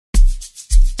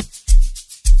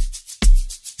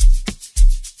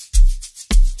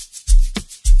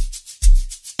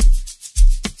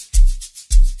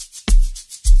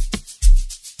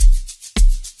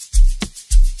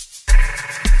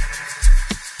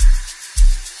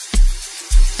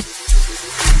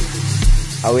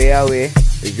Away,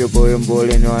 it's your boy and ball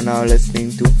and you are now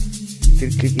listening to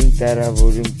Strictly King Tara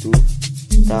Volume 2.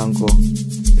 Tango.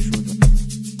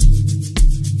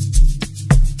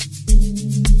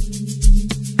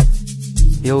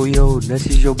 Yo, this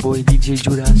is your boy DJ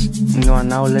Judas. You are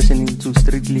now listening to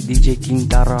Strictly DJ King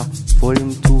Tara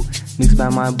Volume 2, mixed by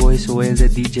my boy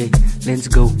Suhaildadj DJ. Let's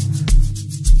go.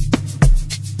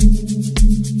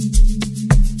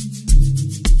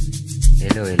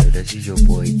 Hello, this is your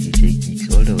boy DJ Geeks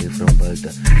all the way from Balta.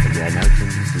 And we are now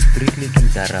tuning to Strictly King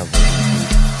Tara Volume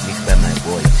 2, mixed by my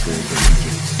boy Suhaildadj DJ.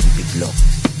 Keep it locked.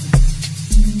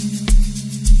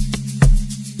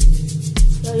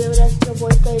 Yo, that's your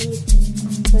boy Kyrie.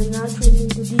 We're now tuning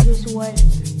to DJ Suhail.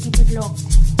 Keep it locked.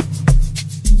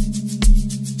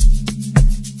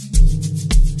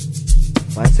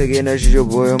 Once again, this is your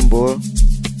boy and ball.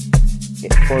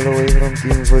 All the way from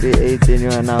Team 48 and you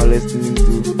are now listening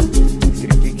to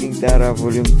Strictly King Tara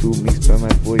Volume 2, mixed by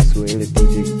my boy Suhaildadj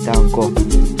DJ. Tango.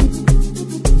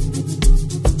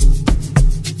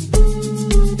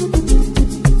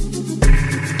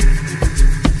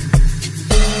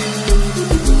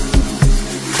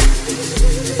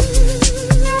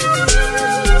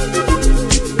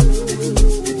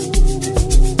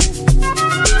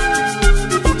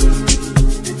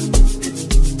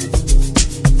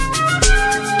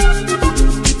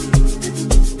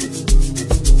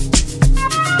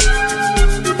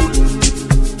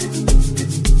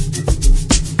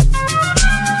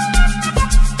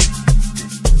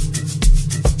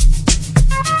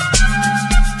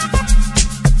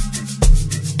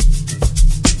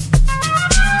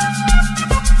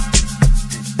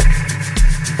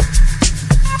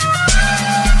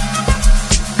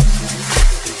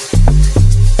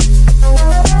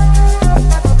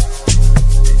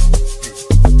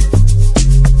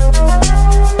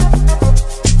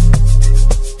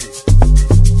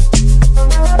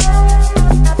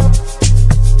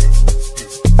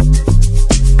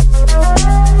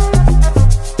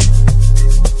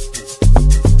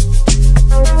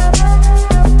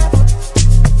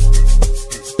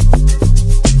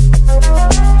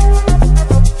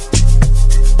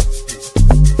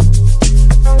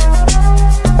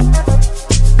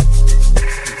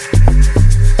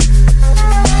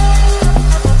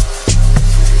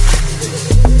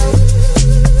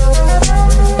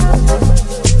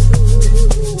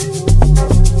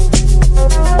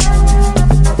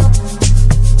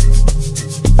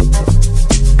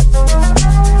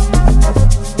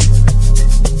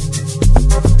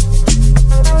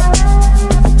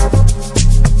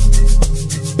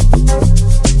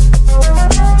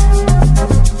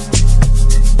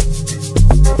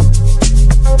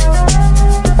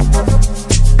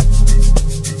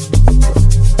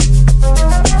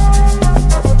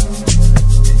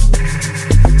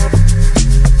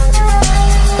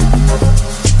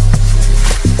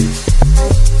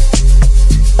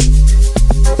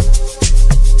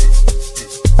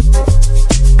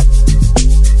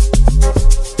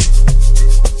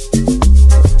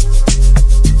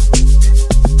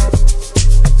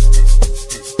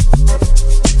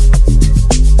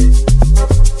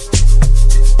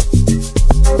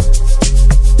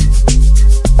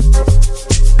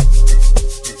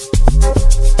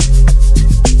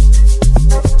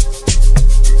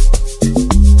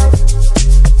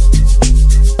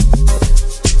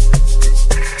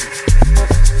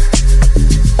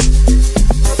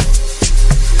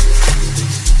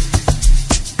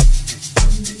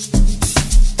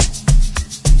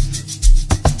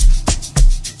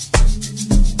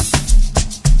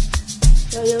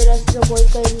 Yo, that's your boy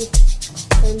Kyrie.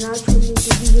 We're now tuning to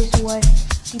DJ Suhail.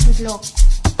 Keep it locked.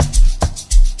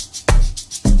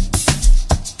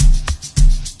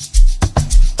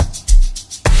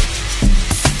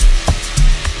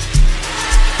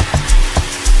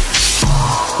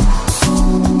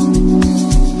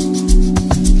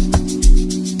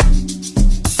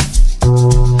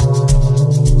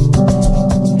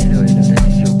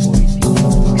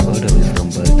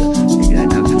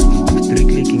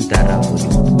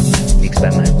 Mixed by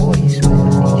my boy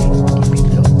Suhaildadj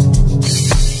DJ.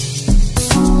 Keep it low.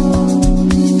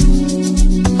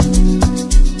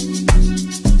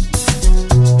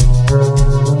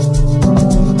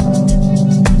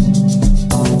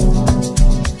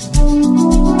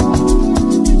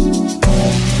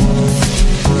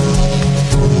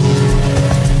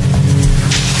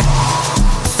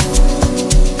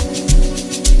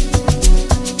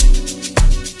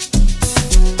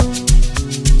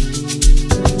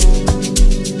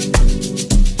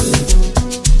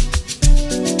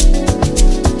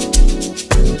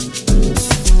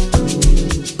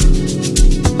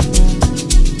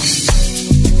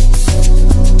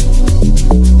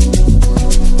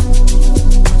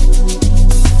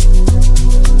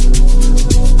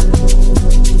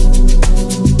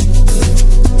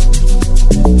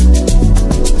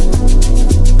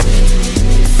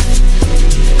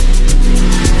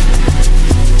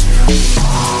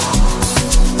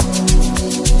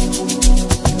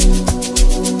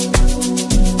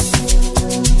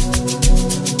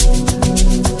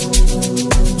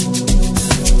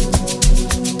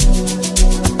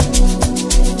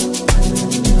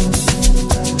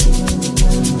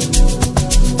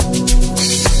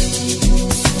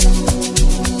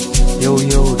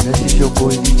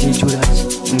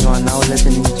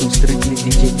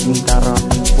 DJ Kintara,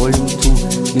 Volume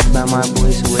 2, mixed by my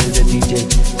boy Suhaildadj, DJ.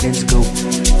 Let's go.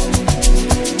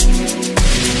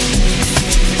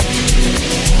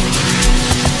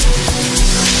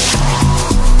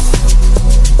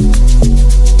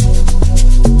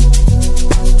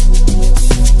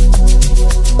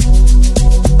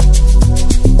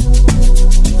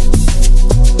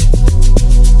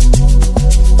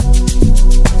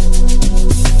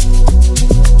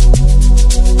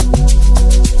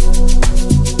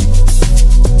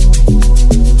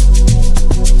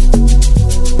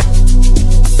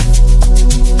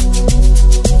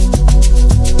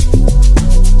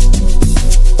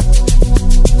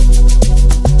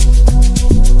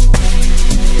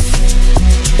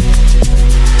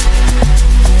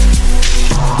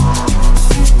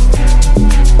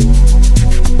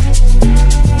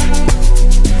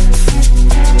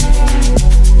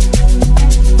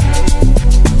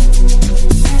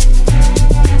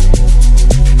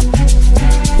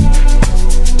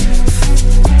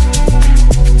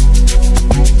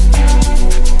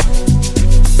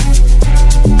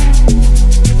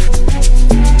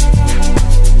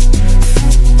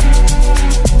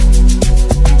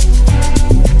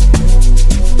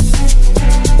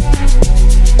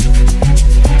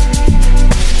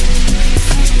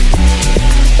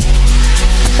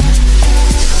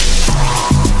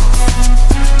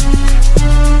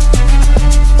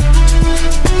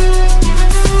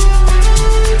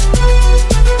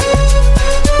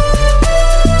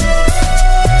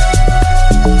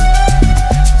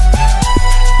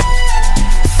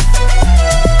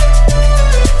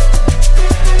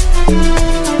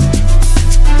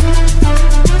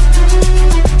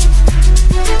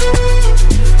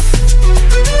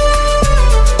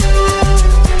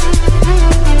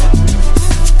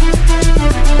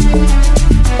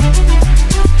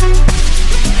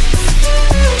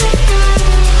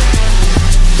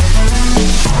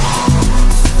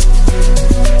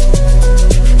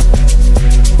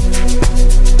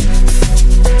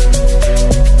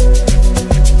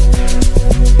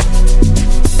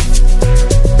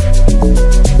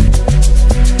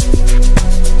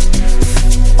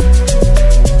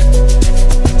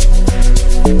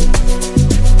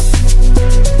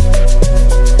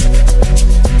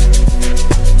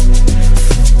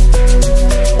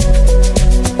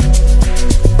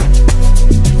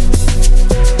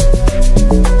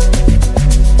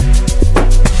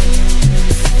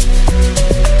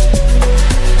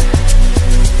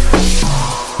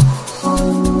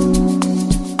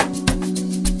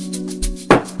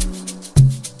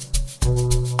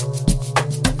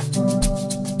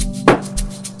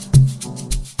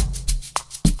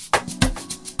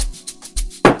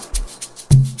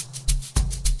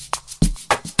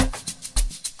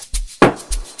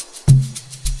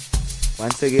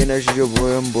 Once again, this is your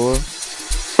boy Umbo.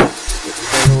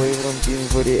 All the way from Team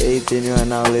 48, and you are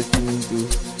now listening to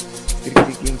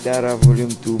Strictly King Tara Volume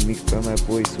 2, mixed by my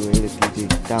boy Suhaildadj, DJ.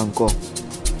 Tanko.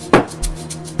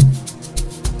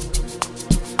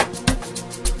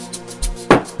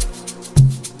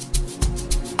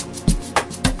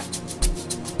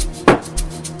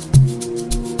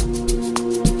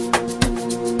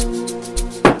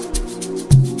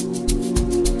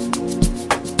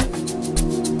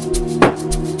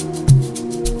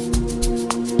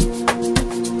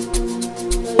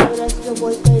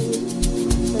 Boy Crazy,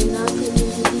 but now she's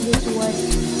into DJ's wife.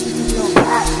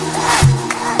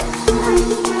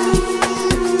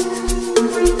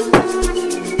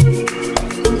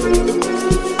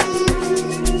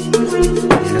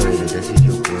 Hello, this is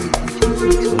your boy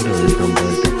DJ all the way from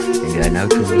Balta, and you are now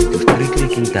tuning to Strictly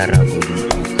King Tara Volume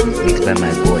 2, mixed by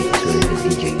my boy Suhaildadj,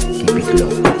 DJ. Keep it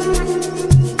low.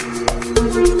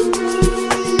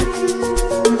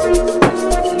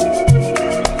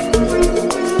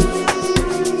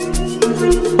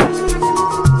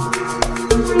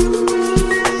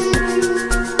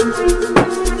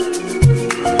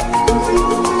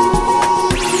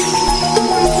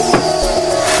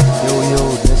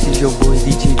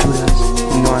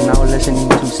 Listening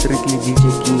to Strictly DJ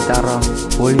Kintara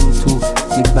Volume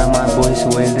 2, mixed by my boy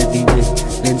Suhaildadj, DJ.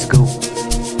 Let's go.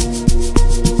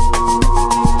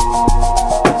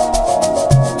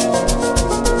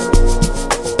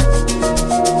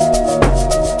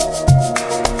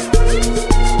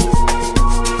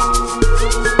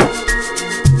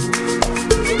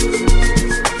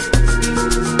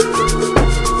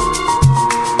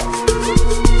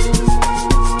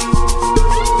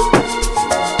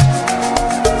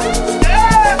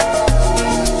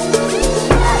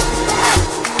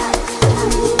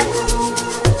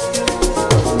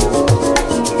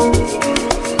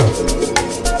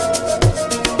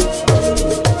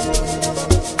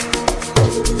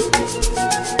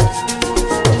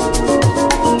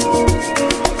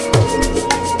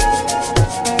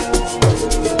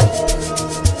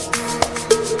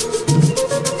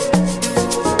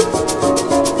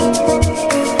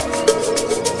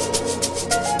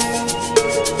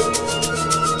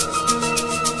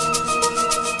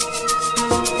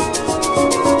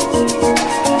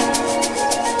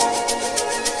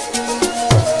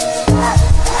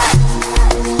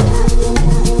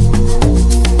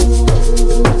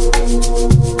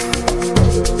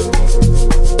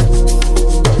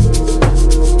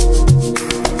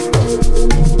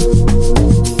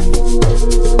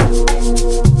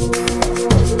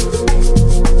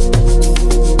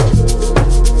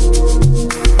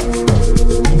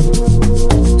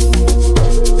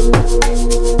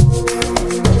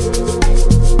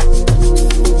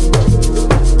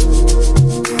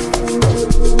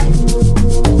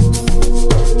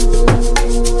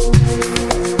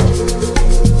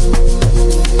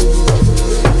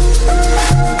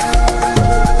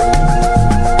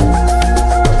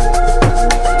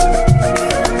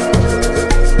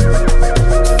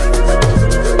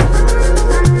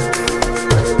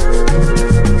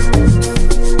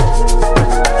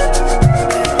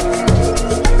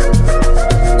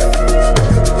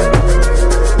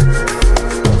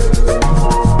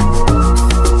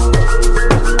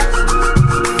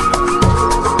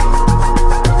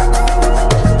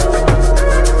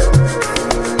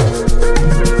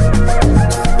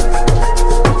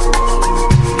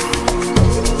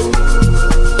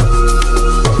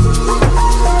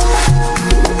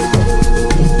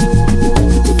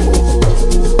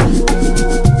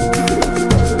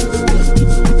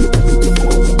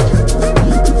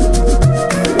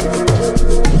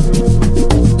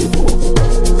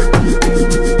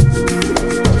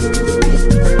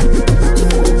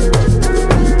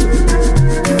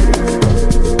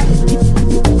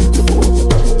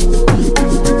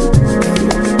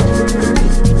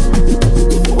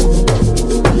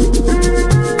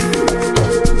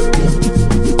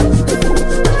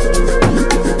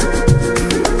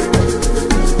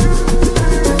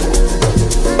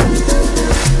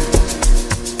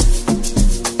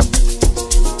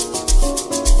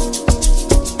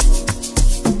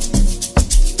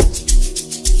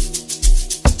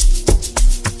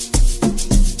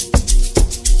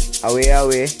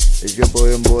 Away, it's your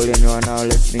boy and Ball, and you are now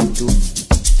listening to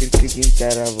Strictly King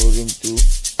Tara Volume 2,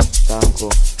 Tanko.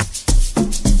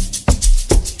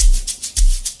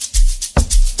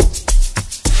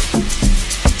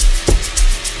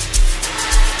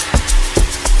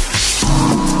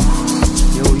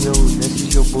 Yo, this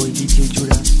is your boy DJ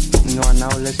Judas. You are now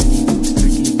listening to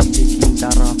Strictly DJ King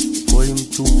Tara Volume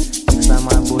 2, mixed by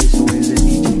my boy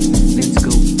Suhaildadj. Let's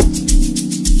go.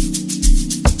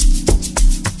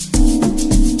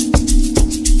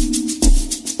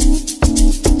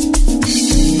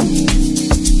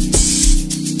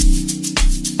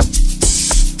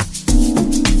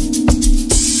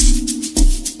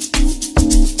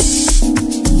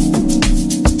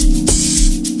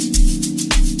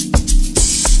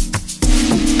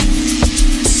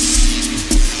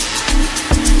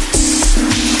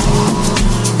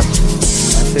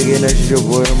 Again, this is your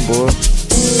boy and Ball.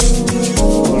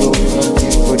 Follow me on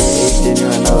Team 48 and you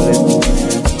are now listening to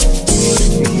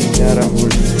Strictly King Tara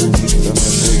Volume 2, mixed by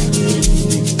my boy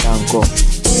Tanko.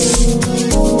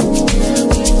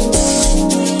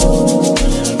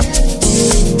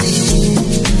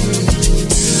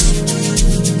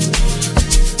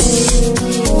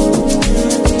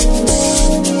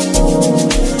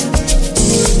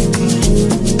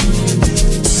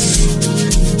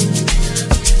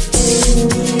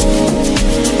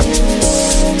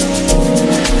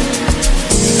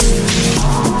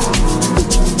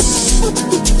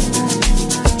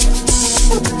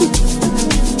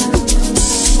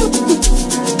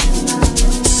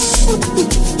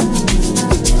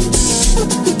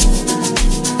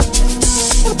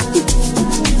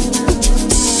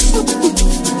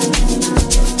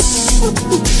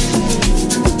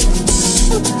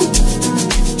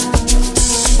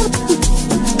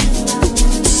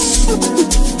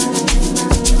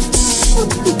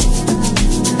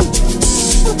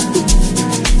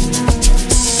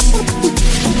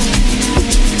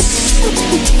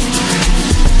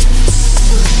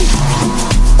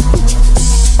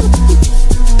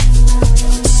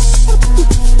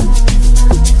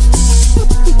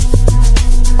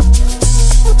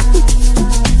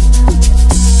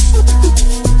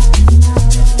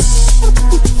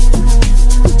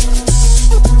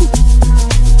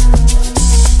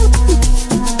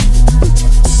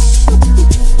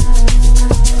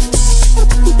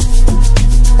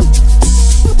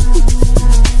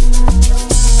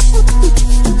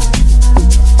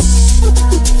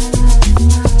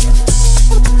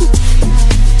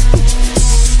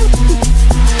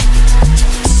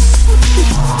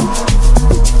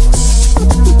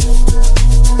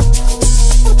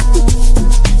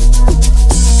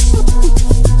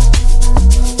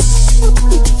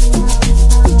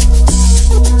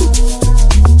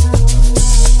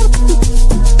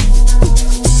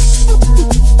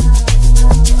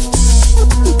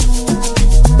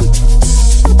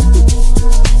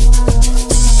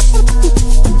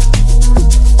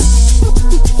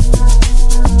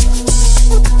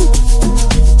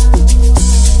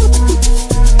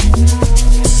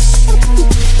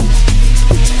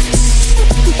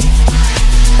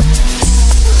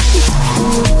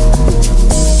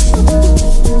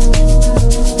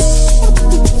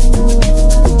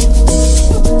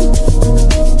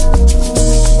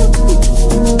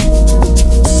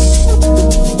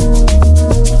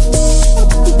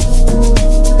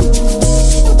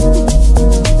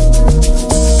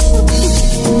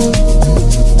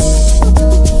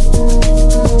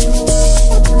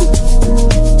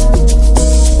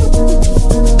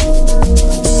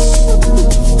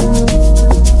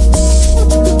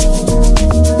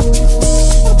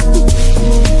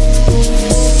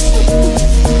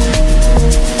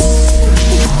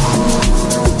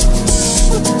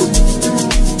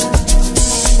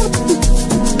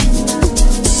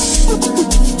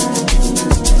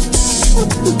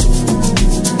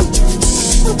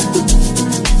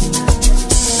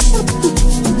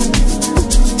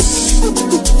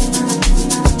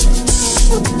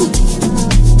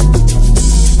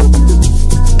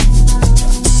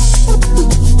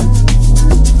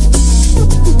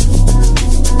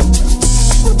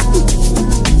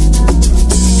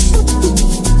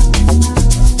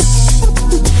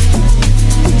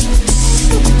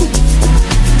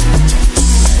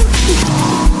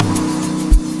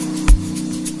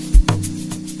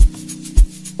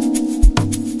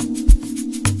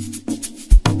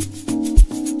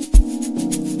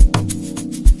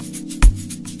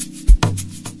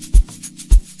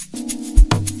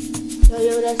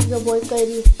 Yo, that's the boy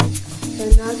Kyrie.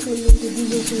 And now tuning to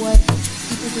DJ Suhaildadj.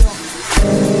 Keep it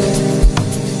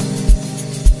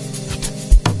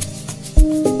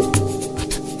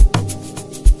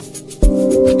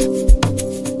locked.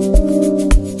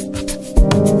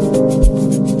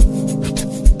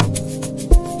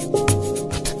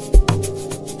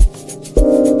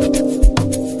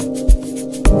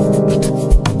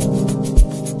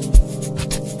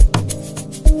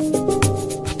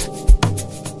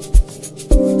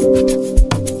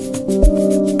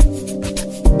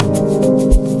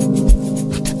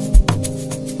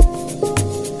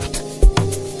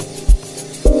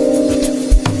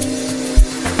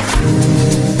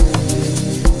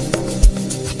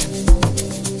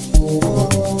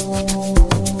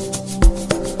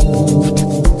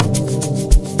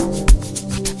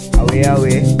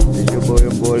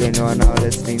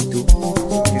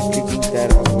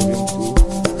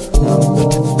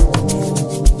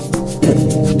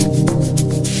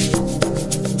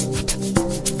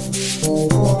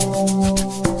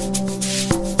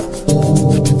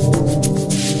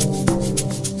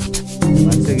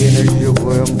 Once again, this is your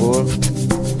boy on ball.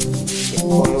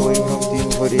 All the way from Team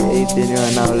 48, and you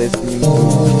are now listening to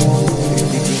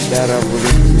Speaking Tara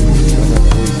Volume 2 on the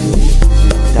voice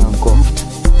Down Go.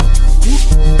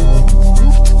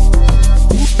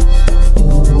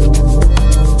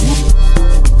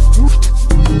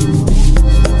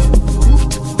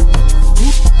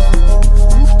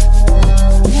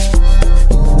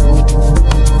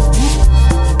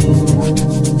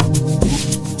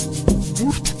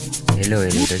 Hello,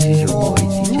 this is your boy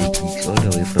DJ Geeks all the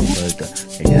way from Malta,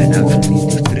 and you are now listening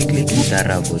to Strictly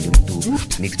Guitarra Volume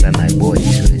 2, mixed by my boy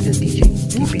Suhaildadj the DJ.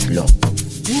 Keep it locked.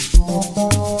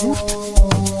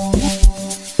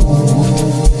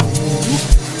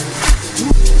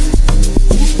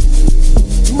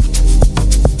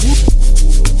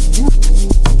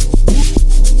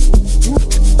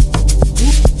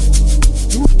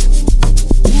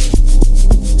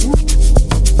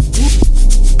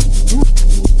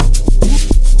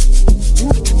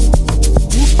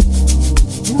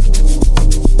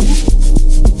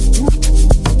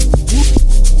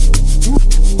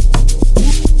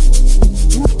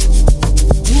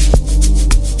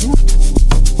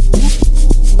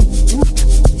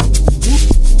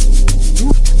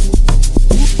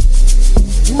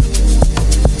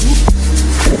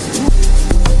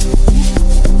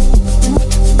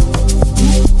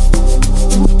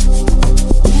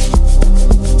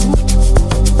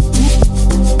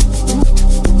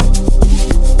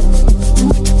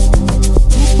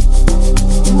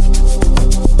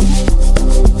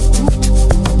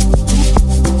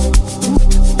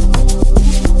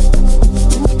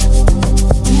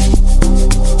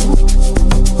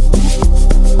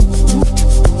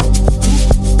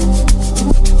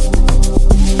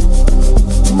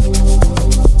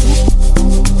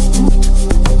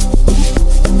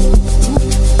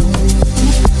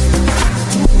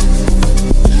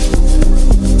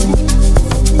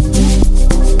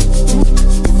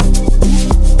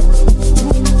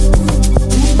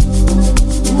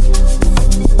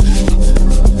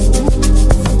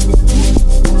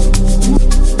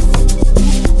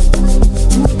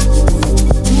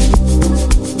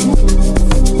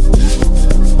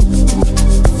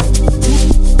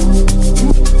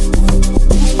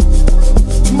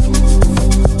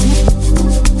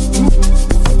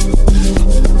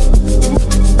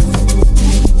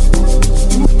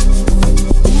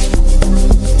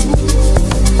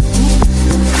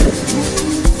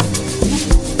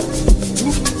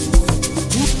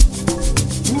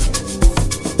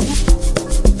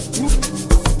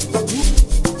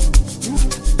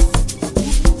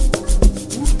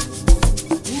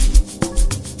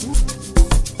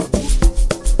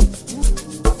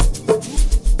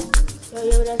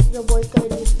 Yo, that's your boy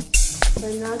Kylie.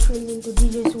 You're now tuned into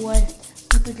DJ Suhaildadj.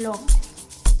 Keep it locked.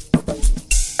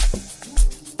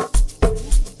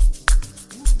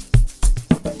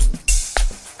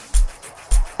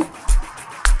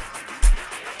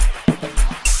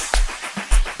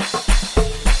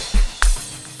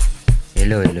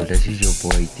 Hello, this is your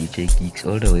boy DJ Geeks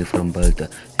all the way from Malta,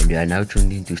 and you are now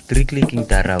tuned into Strictly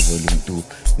Guitarra Volume 2,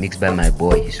 mixed by my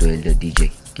boy Suhaildadj the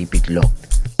DJ. Keep it locked.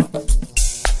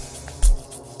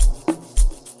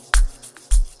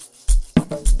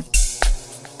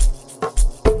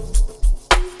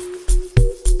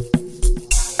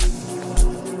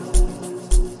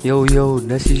 Yo,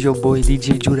 this is your boy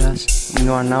DJ Judas.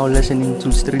 You are now listening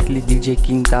to Strictly DJ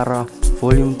King Tara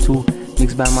Volume 2,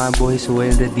 mixed by my boy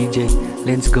Suhaildadj the DJ.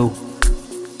 Let's go.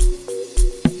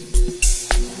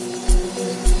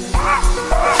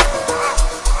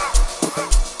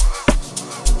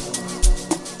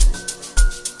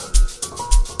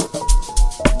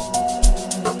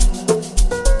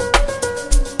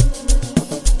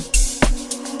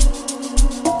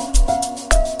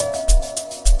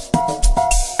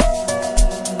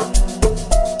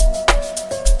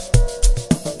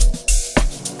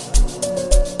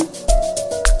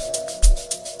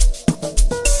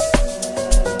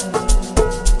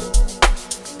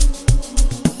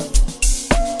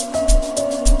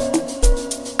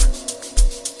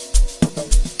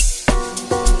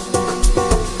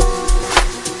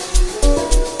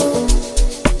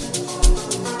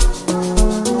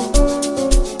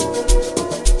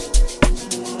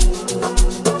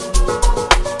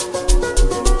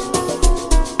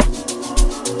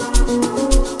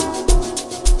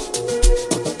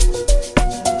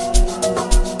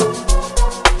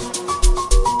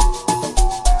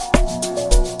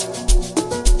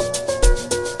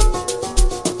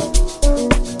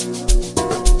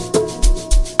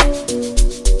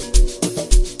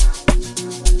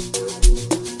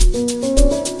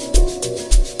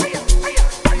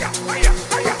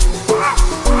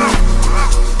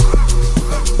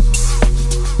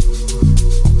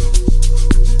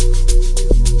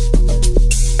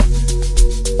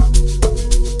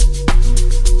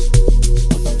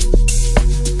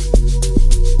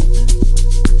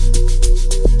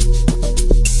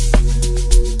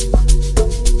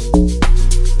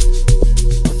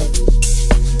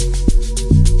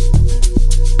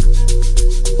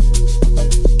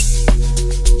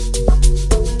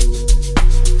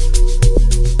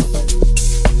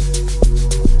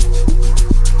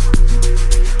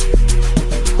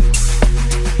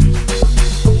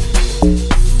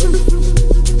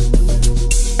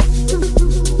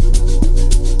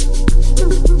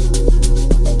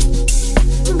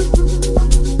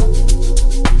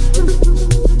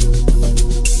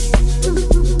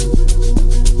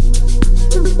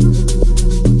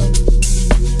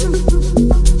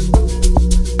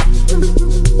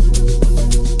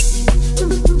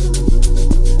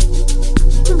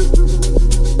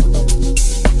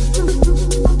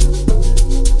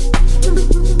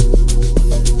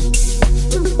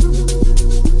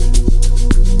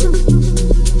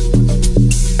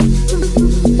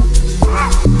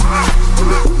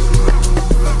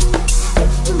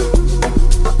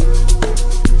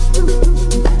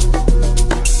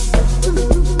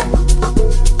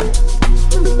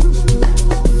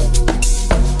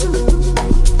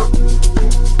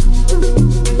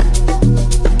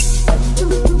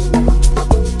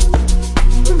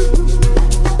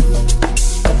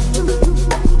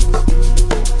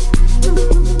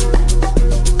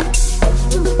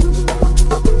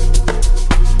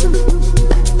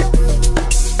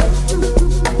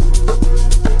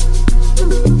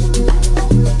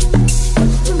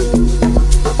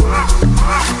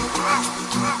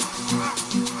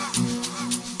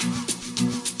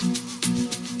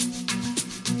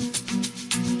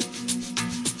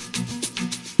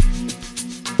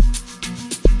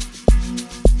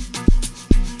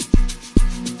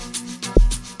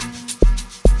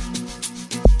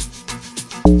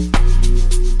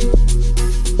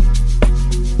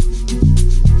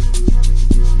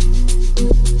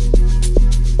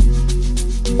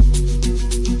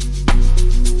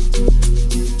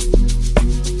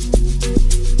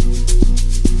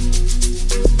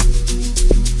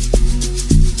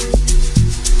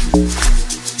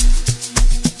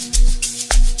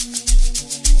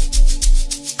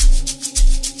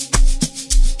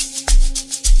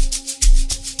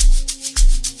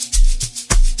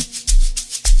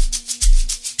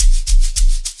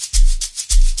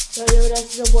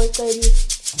 This is your boy Kyrie.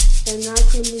 And now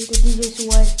tuned into DJ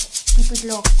Suhaildadj. Keep it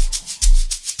locked.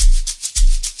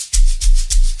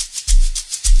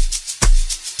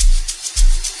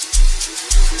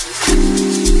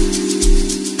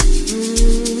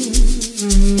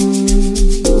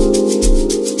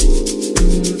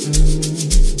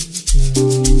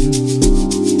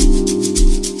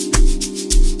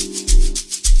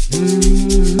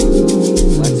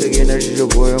 Once again, this is your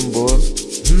boy on board.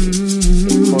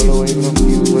 All the way from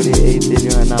Team 48, and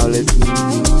you are now listening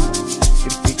to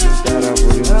Speaking Tara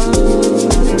Volume 2.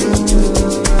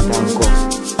 Thank you.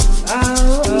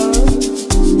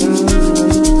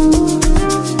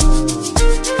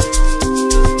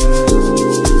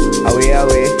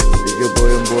 Away, this is your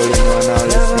boy on board, and you are now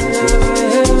listening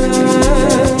to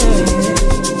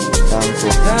Thank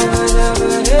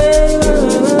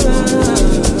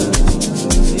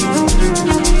you.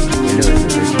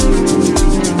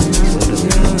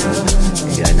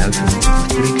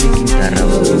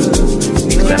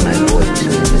 Mixed by my boy,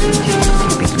 Suhaildadj.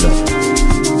 Keep it locked.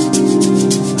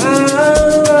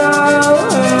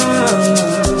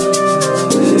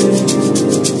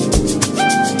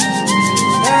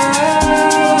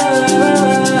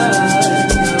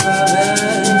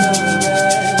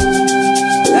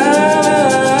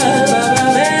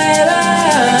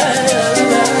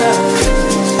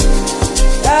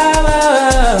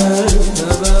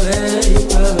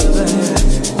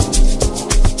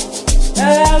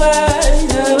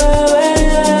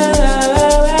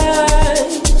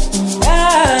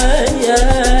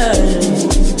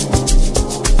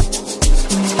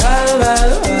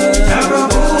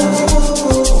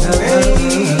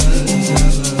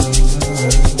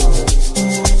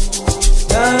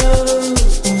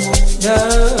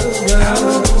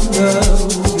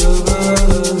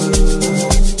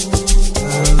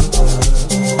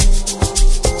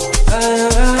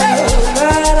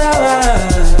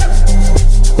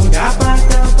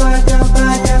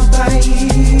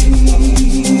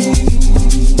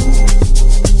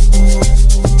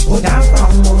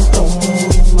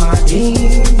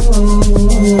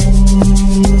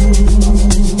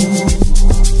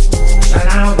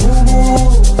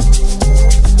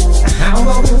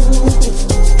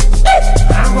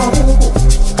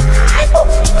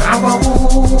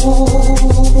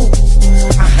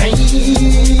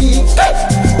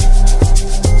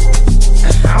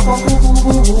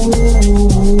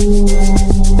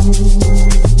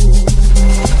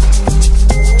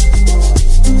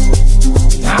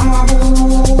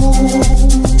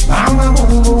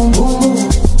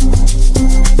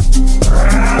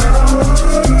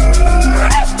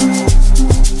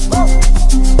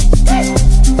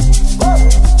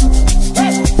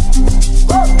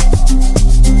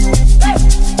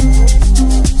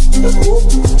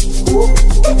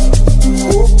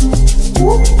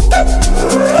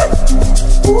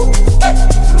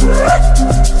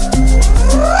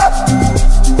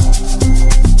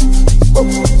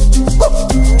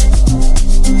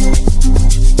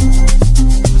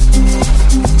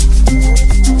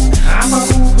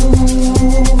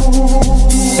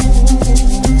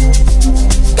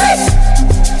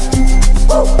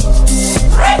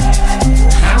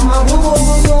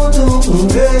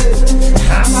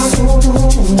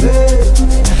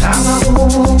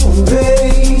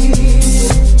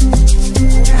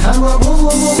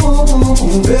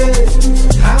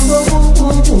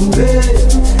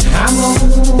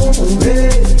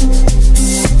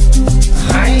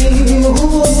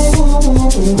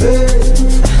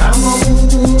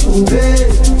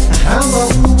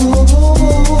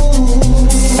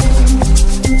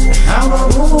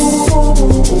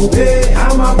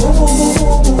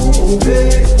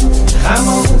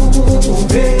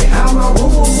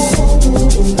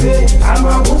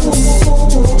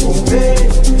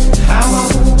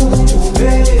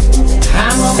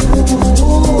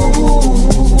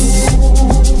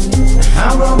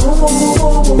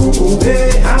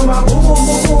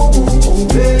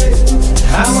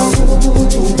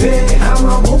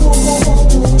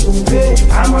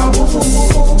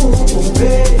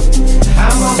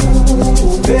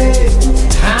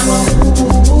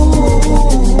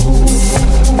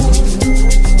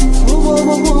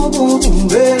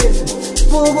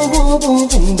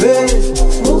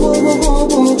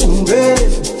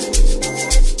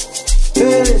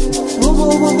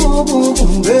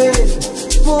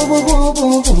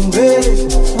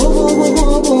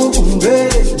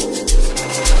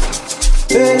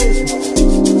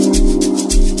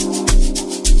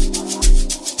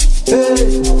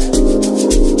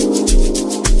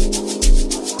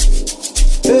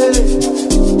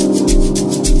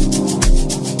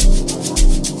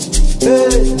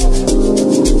 Hey.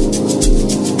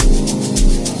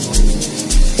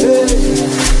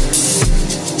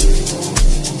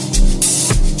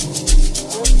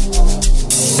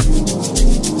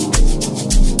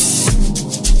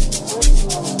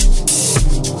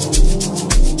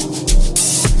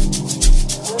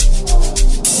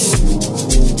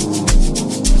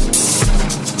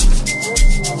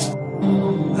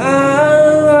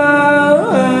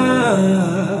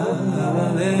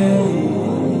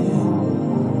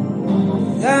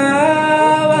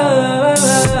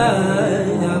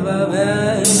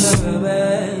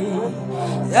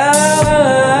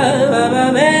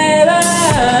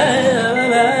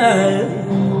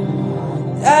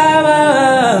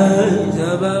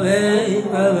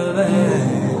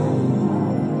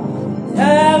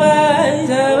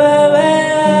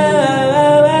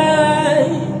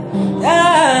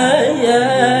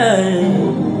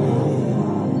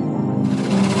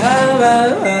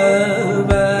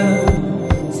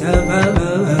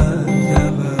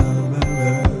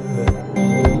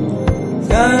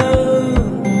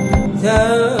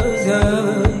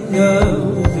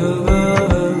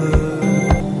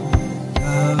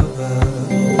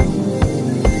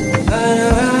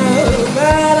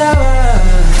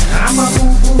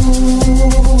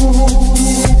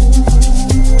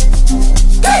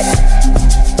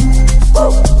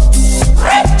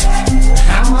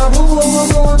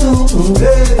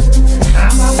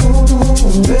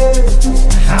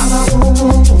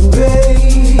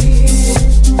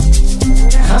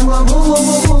 boom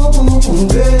boom boom boom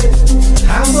boom.